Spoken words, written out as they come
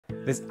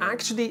There's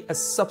actually a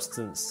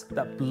substance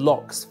that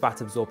blocks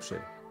fat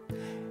absorption.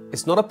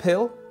 It's not a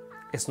pill,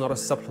 it's not a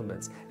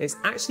supplement. It's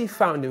actually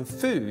found in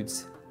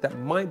foods that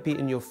might be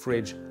in your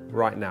fridge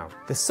right now.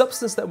 The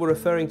substance that we're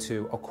referring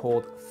to are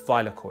called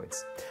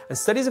thylakoids. And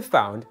studies have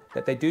found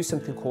that they do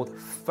something called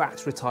fat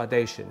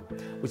retardation,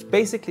 which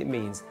basically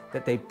means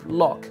that they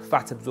block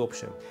fat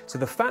absorption. So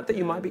the fat that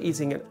you might be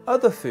eating in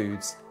other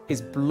foods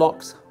is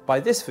blocked by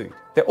this food.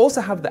 They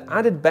also have the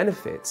added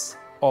benefits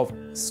of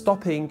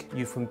stopping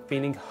you from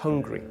feeling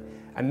hungry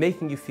and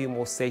making you feel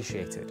more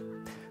satiated.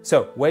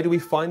 So where do we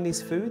find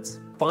these foods?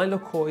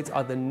 Thylakoids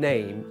are the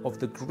name of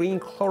the green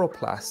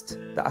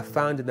chloroplast that are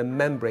found in the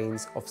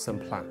membranes of some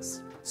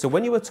plants. So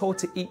when you are told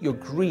to eat your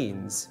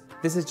greens,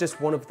 this is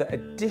just one of the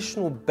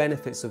additional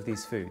benefits of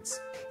these foods.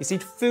 You see,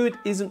 food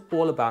isn't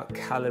all about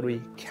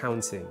calorie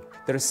counting.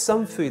 There are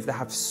some foods that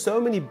have so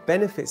many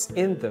benefits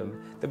in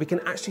them that we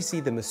can actually see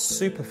them as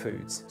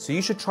superfoods. So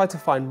you should try to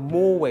find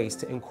more ways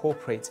to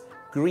incorporate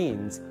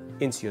greens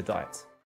into your diet.